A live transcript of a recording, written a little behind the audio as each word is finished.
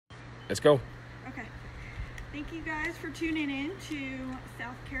Let's go. Okay. Thank you guys for tuning in to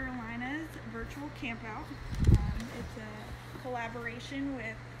South Carolina's virtual campout. It's a collaboration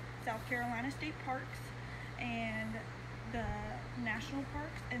with South Carolina State Parks and the National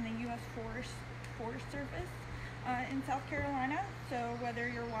Parks and the U.S. Forest Service in South Carolina. So whether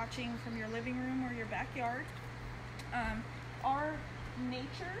you're watching from your living room or your backyard, our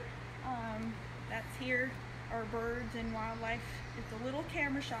nature that's here, our birds and wildlife, it's a little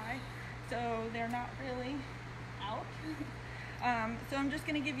camera shy, so they're not really out. So I'm just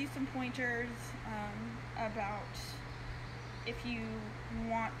going to give you some pointers about if you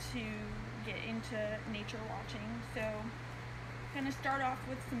want to get into nature watching. So I'm going to start off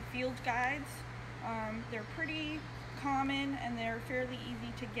with some field guides. They're pretty common and they're fairly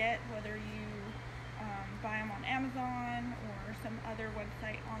easy to get, whether you buy them on Amazon or some other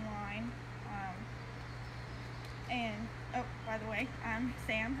website online. And oh, by the way, I'm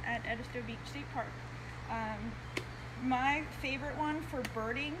Sam at Edisto Beach State Park. My favorite one for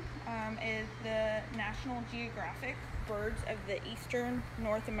birding is the National Geographic Birds of the Eastern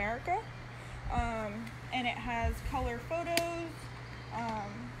North America. And it has color photos,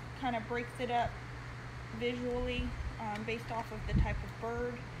 kind of breaks it up visually based off of the type of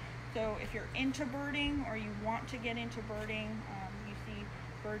bird. So if you're into birding or you want to get into birding, you see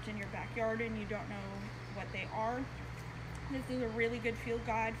birds in your backyard and you don't know what they are, this is a really good field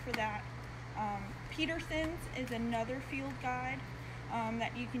guide for that. Peterson's is another field guide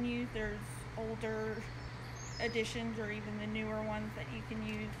that you can use. There's older editions or even the newer ones that you can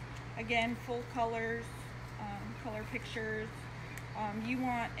use. Again, full colors, color pictures. You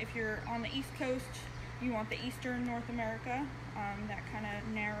want, if you're on the East Coast, you want the Eastern North America. That kind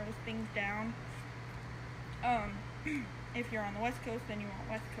of narrows things down. If you're on the West Coast, then you want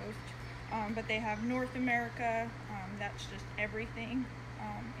West Coast. But they have North America. That's just everything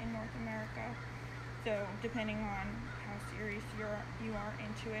in North America. So depending on how serious you are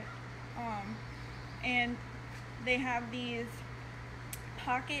into it. And they have these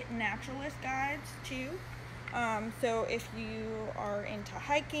pocket naturalist guides too. So if you are into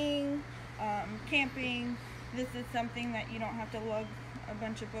hiking, camping, this is something that you don't have to lug a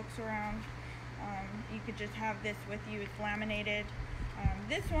bunch of books around. You could just have this with you. It's laminated.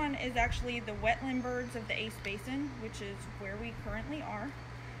 This one is actually the wetland birds of the Ace Basin, which is where we currently are.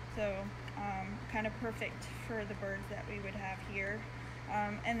 So kind of perfect for the birds that we would have here.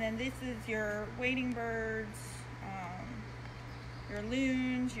 And then this is your wading birds, your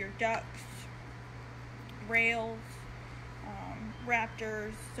loons, your ducks, rails,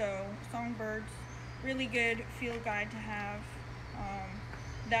 raptors, so songbirds. Really good field guide to have.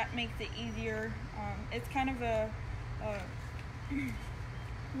 That makes it easier. It's kind of a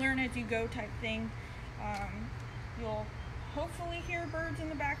learn as you go type thing. You'll hopefully hear birds in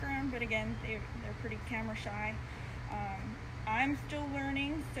the background, but again, they're pretty camera shy. I'm still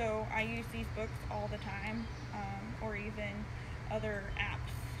learning, so I use these books all the time, or even other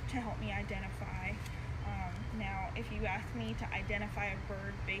apps to help me identify. Now, if you ask me to identify a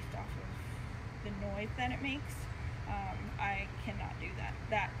bird based off of the noise that it makes, I cannot do that.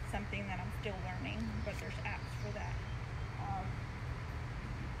 That's something that I'm still learning, but there's apps for that.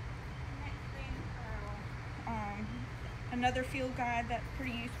 Another field guide that's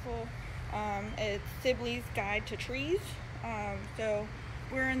pretty useful is Sibley's Guide to Trees. So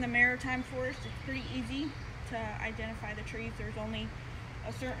we're in the Maritime Forest. It's pretty easy to identify the trees. There's only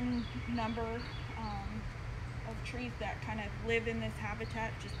a certain number of trees that kind of live in this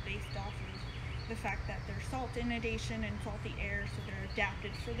habitat just based off of the fact that there's salt inundation and salty air, so they're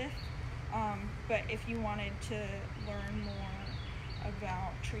adapted for this. But if you wanted to learn more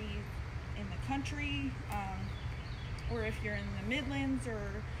about trees in the country, or if you're in the Midlands or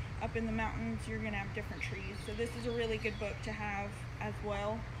up in the mountains, you're going to have different trees. So this is a really good book to have as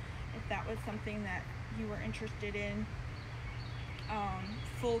well, if that was something that you were interested in.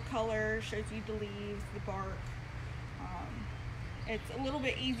 Full color, shows you the leaves, the bark. It's a little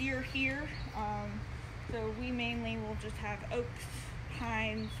bit easier here. So we mainly will just have oaks,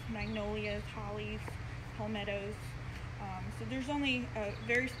 pines, magnolias, hollies, palmettos. So there's only a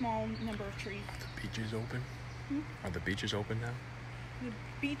very small number of trees. The beach is open? Are the beaches open now? The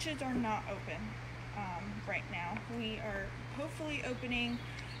beaches are not open right now. We are hopefully opening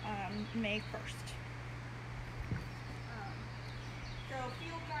May 1st. So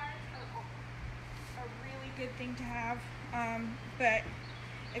field guides are a really good thing to have, but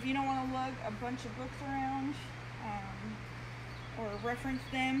if you don't want to lug a bunch of books around or reference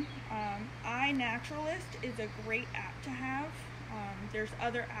them, iNaturalist is a great app to have. There's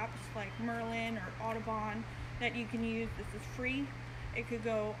other apps like Merlin or Audubon that you can use. This is free. It could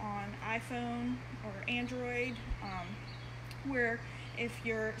go on iPhone or Android, where if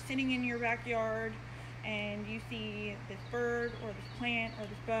you're sitting in your backyard and you see this bird or this plant or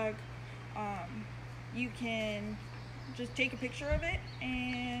this bug, you can just take a picture of it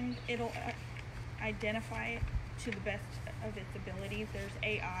and it'll identify it to the best of its abilities. There's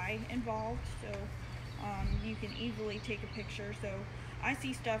AI involved, so you can easily take a picture. So I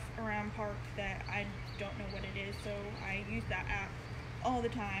see stuff around park that I don't know what it is, so I use that app all the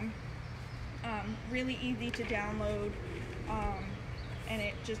time. Really easy to download, and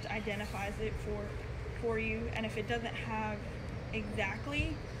it just identifies it for you. And if it doesn't have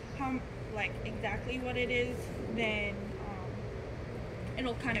exactly exactly what it is, then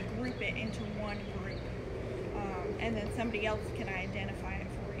it'll kind of group it into one group, and then somebody else can identify it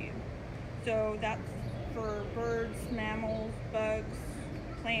for you. So that's for birds, mammals, bugs,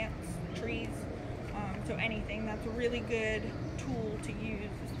 plants, trees, so anything. That's a really good tool to use,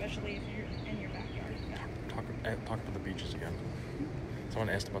 especially if you're in your backyard. Yeah. Talk about the beaches again. Someone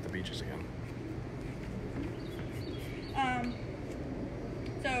asked about the beaches again.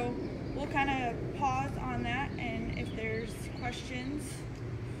 So we'll kind of pause on that, and if there's questions.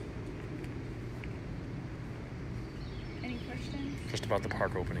 Any questions? Just about the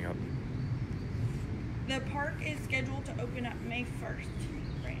park opening up. The park is scheduled to open up May 1st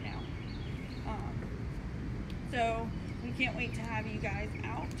right now. So we can't wait to have you guys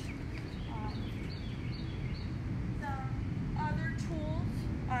out. Some other tools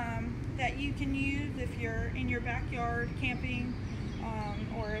that you can use if you're in your backyard camping,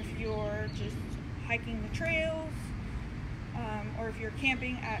 or if you're just hiking the trails, or if you're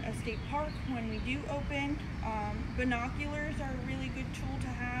camping at a state park when we do open. Binoculars are a really good tool to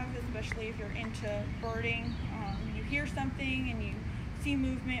have, especially if you're into birding. You hear something and you see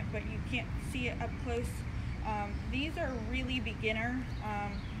movement, but you can't see it up close. These are really beginner.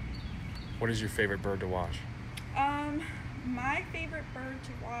 What is your favorite bird to watch? My favorite bird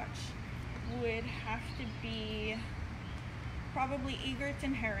to watch would have to be probably egrets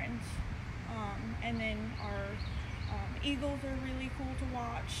and herons. And then our eagles are really cool to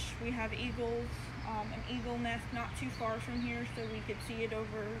watch. We have eagles, an eagle nest not too far from here, so we could see it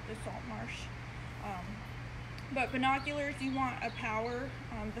over the salt marsh. But binoculars, you want a power.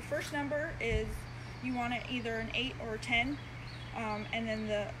 The first number is you want it either an 8 or a 10. And then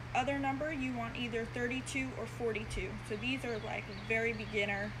the other number you want either 32 or 42. So these are like very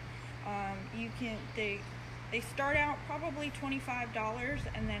beginner. They start out probably $25,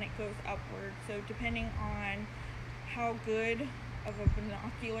 and then it goes upward. So depending on how good of a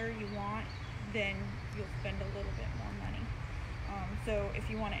binocular you want, then you'll spend a little bit more money. So if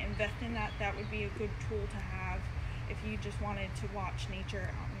you want to invest in that, that would be a good tool to have if you just wanted to watch nature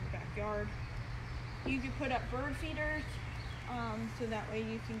out in your backyard. You could put up bird feeders, so that way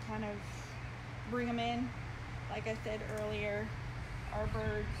you can kind of bring them in. Like I said earlier, our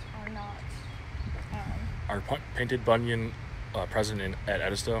birds are not... Are painted bunting present at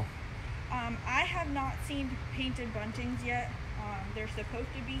Edisto? I have not seen painted buntings yet. They're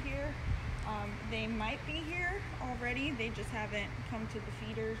supposed to be here. They might be here already. They just haven't come to the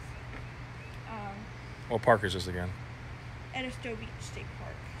feeders. What park is this again? Edisto Beach State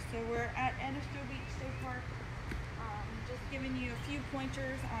Park. So we're at Edisto Beach State Park. Just giving you a few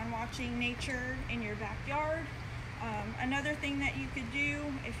pointers on watching nature in your backyard. Another thing that you could do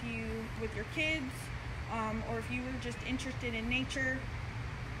with your kids, or if you were just interested in nature,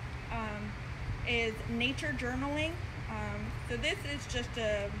 is nature journaling. So this is just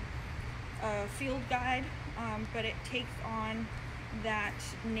a field guide, but it takes on that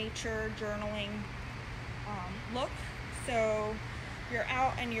nature journaling look. So you're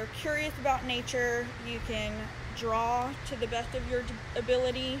out and you're curious about nature, you can draw to the best of your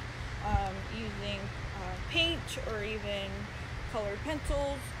ability using paint or even colored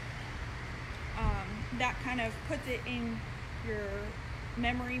pencils. That kind of puts it in your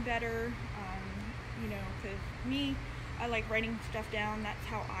memory better, because I like writing stuff down. That's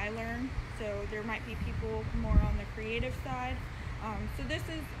how I learn. So there might be people more on the creative side. So this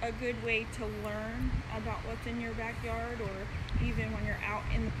is a good way to learn about what's in your backyard, or even when you're out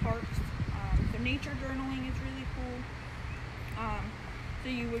in the parks. So nature journaling is really cool. So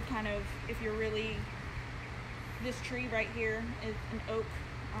you would kind of, if you're really, this tree right here is an oak.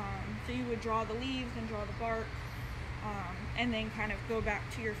 So you would draw the leaves and draw the bark, and then kind of go back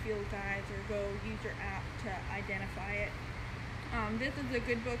to your field guides or go use your app to identify it. This is a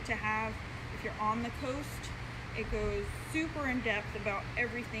good book to have if you're on the coast. It goes super in depth about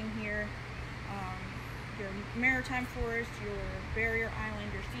everything here. Your maritime forest, your barrier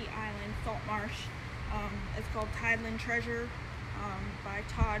island, your sea island, salt marsh. It's called Tideland Treasure. by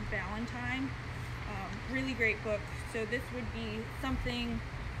Todd Valentine. Really great book. So this would be something,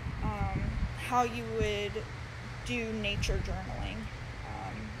 how you would do nature journaling.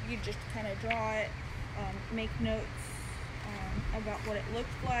 You just kind of draw it, make notes about what it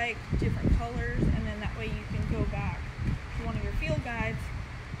looks like, different colors, and then that way you can go back to one of your field guides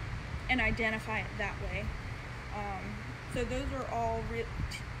and identify it that way. So those are all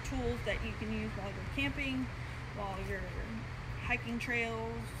tools that you can use while you're camping, while you're hiking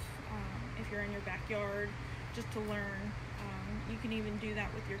trails, if you're in your backyard, just to learn. You can even do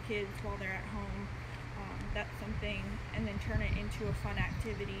that with your kids while they're at home. That's something, and then turn it into a fun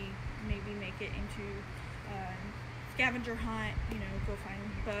activity. Maybe make it into a scavenger hunt, you know, go find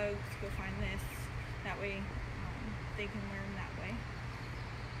bugs, go find this. That way they can learn that way.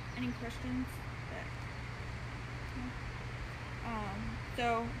 Any questions?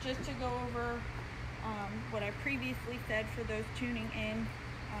 So just to go over what I previously said for those tuning in,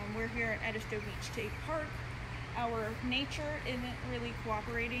 we're here at Edisto Beach State Park. Our nature isn't really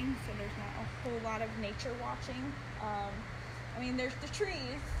cooperating, so there's not a whole lot of nature watching. I mean, there's the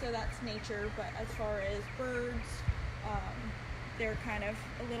trees, so that's nature, but as far as birds, they're kind of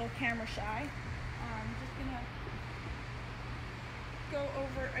a little camera shy. Just gonna go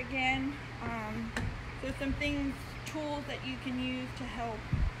over again. So some things, tools that you can use to help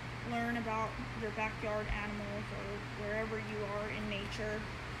learn about your backyard animals or wherever you are in nature.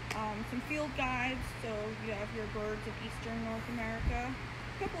 Some field guides, so you have your birds of Eastern North America,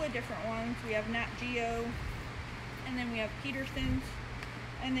 a couple of different ones. We have Nat Geo, and then we have Peterson's,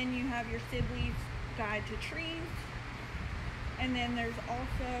 and then you have your Sibley's Guide to Trees, and then there's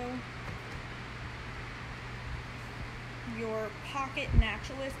also your Pocket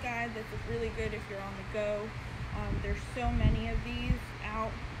Naturalist Guide. This is really good if you're on the go. There's so many of these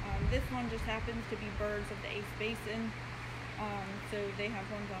out. This one just happens to be birds of the Ace Basin. So they have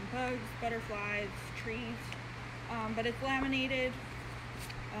ones on bugs, butterflies, trees, but it's laminated,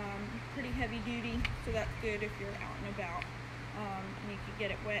 pretty heavy duty, so that's good if you're out and about, and you could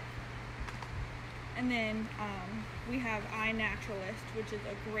get it wet. And then we have iNaturalist, which is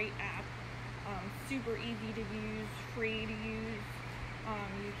a great app, super easy to use, free to use.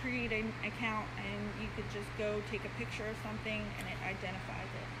 You create an account and you could just go take a picture of something and it identifies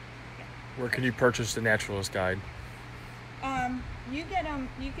it. Yeah. Where can you purchase the Naturalist Guide? You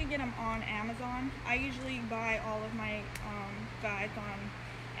could get them on Amazon. I usually buy all of my guides on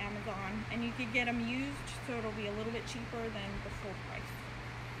Amazon, and you could get them used, so it'll be a little bit cheaper than the full price.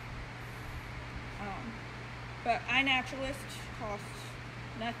 But iNaturalist costs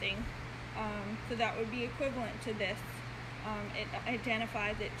nothing, so that would be equivalent to this. It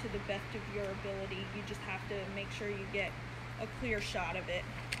identifies it to the best of your ability. You just have to make sure you get a clear shot of it.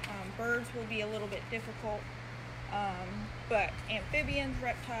 Birds will be a little bit difficult. But amphibians,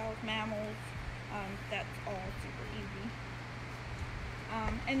 reptiles, mammals, that's all super easy.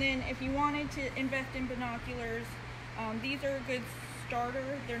 And then if you wanted to invest in binoculars, these are a good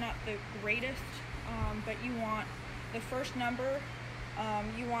starter. They're not the greatest, but you want the first number,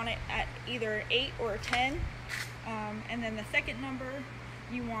 you want it at either 8 or a 10, and then the second number,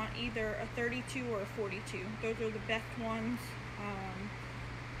 you want either a 32 or a 42. Those are the best ones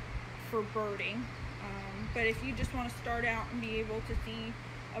for birding. But if you just want to start out and be able to see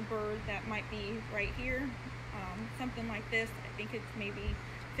a bird that might be right here, something like this, I think it's maybe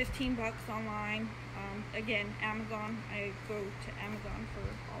 15 bucks online. Again, Amazon. I go to Amazon for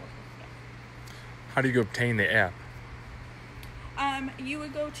all of this stuff. How do you obtain the app? You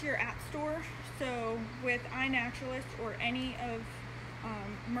would go to your app store. So with iNaturalist or any of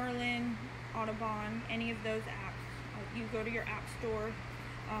Merlin, Audubon, any of those apps, you go to your app store.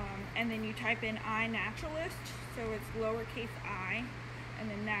 And then you type in iNaturalist, so it's lowercase I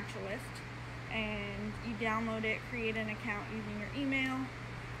and then naturalist, and you download it, create an account using your email,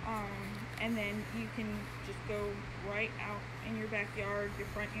 and then you can just go right out in your backyard, your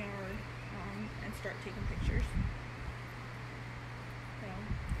front yard, and start taking pictures. So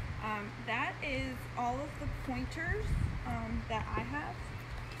that is all of the pointers that I have.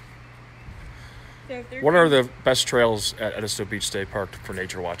 So what are the best trails at Edisto Beach State Park for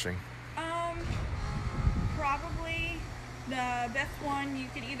nature watching? Probably the best one, you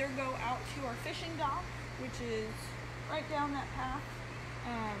could either go out to our fishing dock, which is right down that path,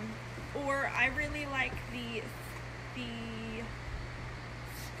 or I really like the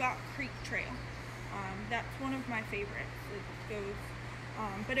Scott Creek Trail. That's one of my favorites. It goes,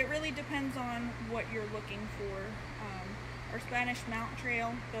 but it really depends on what you're looking for. Our Spanish Mountain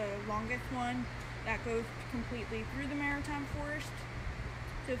Trail, the longest one, that goes completely through the maritime forest.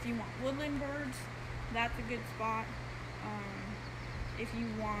 So if you want woodland birds, that's a good spot. if you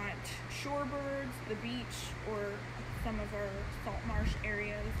want shorebirds, the beach, or some of our salt marsh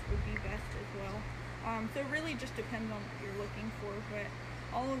areas would be best as well. So it really just depends on what you're looking for, but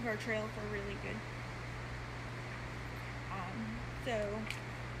all of our trails are really good. So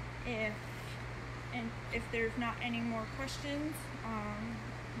if there's not any more questions,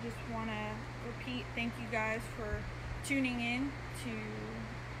 just want to repeat, thank you guys for tuning in to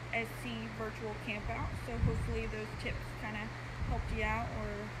SC Virtual Campout. So hopefully those tips kind of helped you out or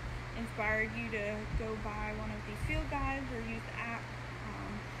inspired you to go buy one of these field guides or use the app.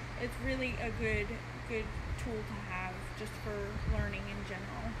 It's really a good tool to have just for learning in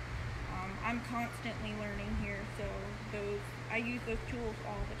general. I'm constantly learning here, so I use those tools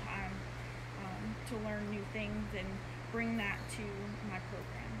all the time to learn new things and bring that to my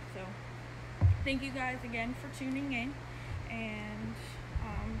program. So thank you guys again for tuning in, and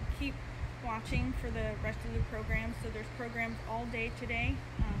keep watching for the rest of the programs. So there's programs all day today,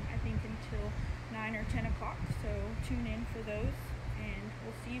 I think until 9 or 10 o'clock, so tune in for those, and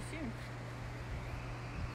we'll see you soon.